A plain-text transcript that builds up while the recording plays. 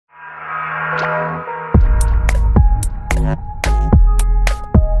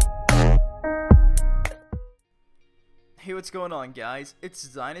what's going on, guys? It's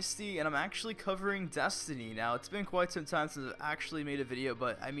Dynasty, and I'm actually covering Destiny. Now, it's been quite some time since I've actually made a video,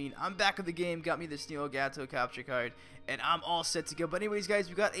 but I mean, I'm back in the game, got me this new Elgato capture card, and I'm all set to go. But anyways, guys,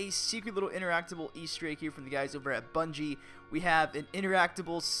 we got a secret little interactable Easter egg here from the guys over at Bungie. We have an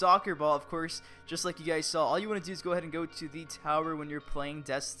interactable soccer ball, of course, just like you guys saw. All you want to do is go ahead and go to the tower when you're playing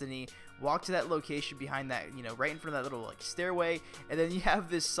Destiny, walk to that location behind that, right in front of that little stairway, and then you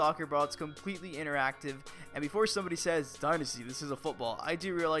have this soccer ball. It's completely interactive. And before somebody says, Dynasty, this is a football, I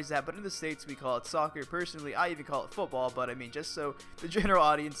do realize that, but in the States we call it soccer. Personally, I even call it football, but I mean, just so the general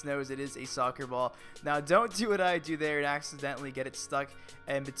audience knows, it is a soccer ball. Now, don't do what I do there and accidentally get it stuck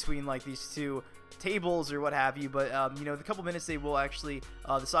in between like these two tables or what have you, but in a couple minutes they will actually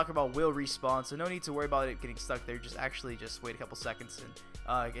the soccer ball will respawn, so no need to worry about it getting stuck there. Just wait a couple seconds and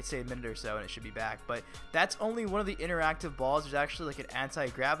I'd say a minute or so and it should be back. But that's only one of the interactive balls. There's actually like an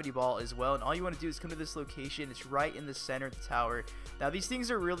anti-gravity ball as well, and all you want to do is come to this location. It's right in the center of the tower. Now these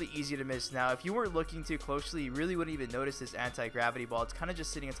things are really easy to miss. Now if you weren't looking too closely, you really wouldn't even notice this anti-gravity ball. It's kind of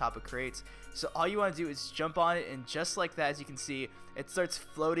just sitting on top of crates, so all you want to do is jump on it, and just like that, as you can see, it starts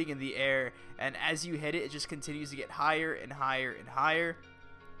floating in the air, and as you hit it, it just continues to get higher and higher and higher.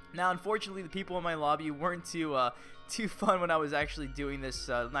 Now, unfortunately, the people in my lobby weren't too fun when I was actually doing this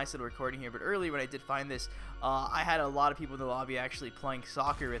nice little recording here. But earlier, when I did find this, I had a lot of people in the lobby actually playing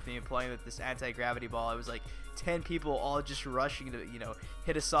soccer with me and playing with this anti-gravity ball. It was like 10 people all just rushing to,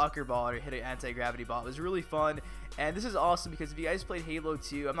 hit a soccer ball or hit an anti-gravity ball. It was really fun, and this is awesome because if you guys played Halo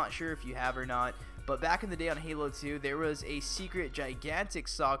 2, I'm not sure if you have or not, but back in the day on Halo 2, there was a secret gigantic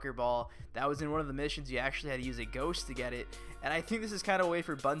soccer ball that was in one of the missions. You actually had to use a ghost to get it, and I think this is kind of a way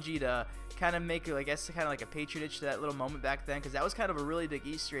for Bungie to kind of make, I guess, kind of like a patronage to that little moment back then, because that was kind of a really big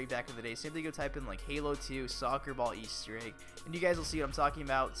Easter egg back in the day. Same thing, go type in like Halo 2 soccer ball Easter egg, and you guys will see what I'm talking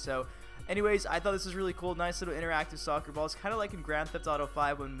about. So anyways, I thought this was really cool. Nice little interactive soccer ball. It's kind of like in Grand Theft Auto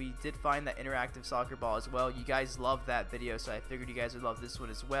 5 when we did find that interactive soccer ball as well. You guys loved that video, so I figured you guys would love this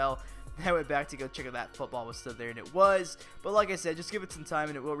one as well. I went back to go check if that football was still there, and it was. But like I said, just give it some time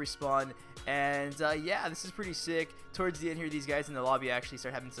and it will respawn. And yeah, this is pretty sick. Towards the end here, these guys in the lobby actually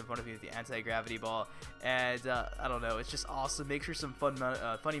start having some fun with me with the anti-gravity ball, and I don't know, it's just awesome. Make sure some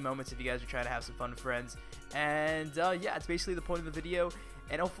funny moments if you guys are trying to have some fun with friends. And yeah, it's basically the point of the video,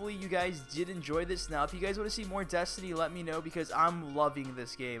 and hopefully you guys did enjoy this. Now if you guys want to see more Destiny, let me know, because I'm loving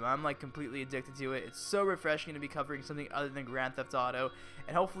this game. I'm like completely addicted to it. It's so refreshing to be covering something other than Grand Theft Auto,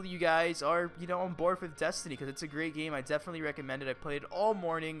 and hopefully you guys are on board with Destiny, because it's a great game. I definitely recommend it. I played it all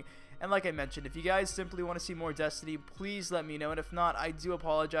morning, and like I mentioned, if you guys simply want to see more Destiny, please let me know, and if not, I do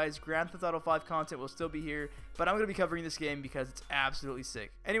apologize. Grand Theft Auto 5 content will still be here, but I'm going to be covering this game because it's absolutely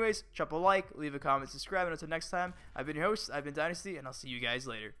sick. Anyways, drop a like, leave a comment, subscribe, and until next time, I've been your host, I've been Dynasty, and I'll see you guys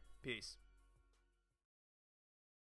later. Peace.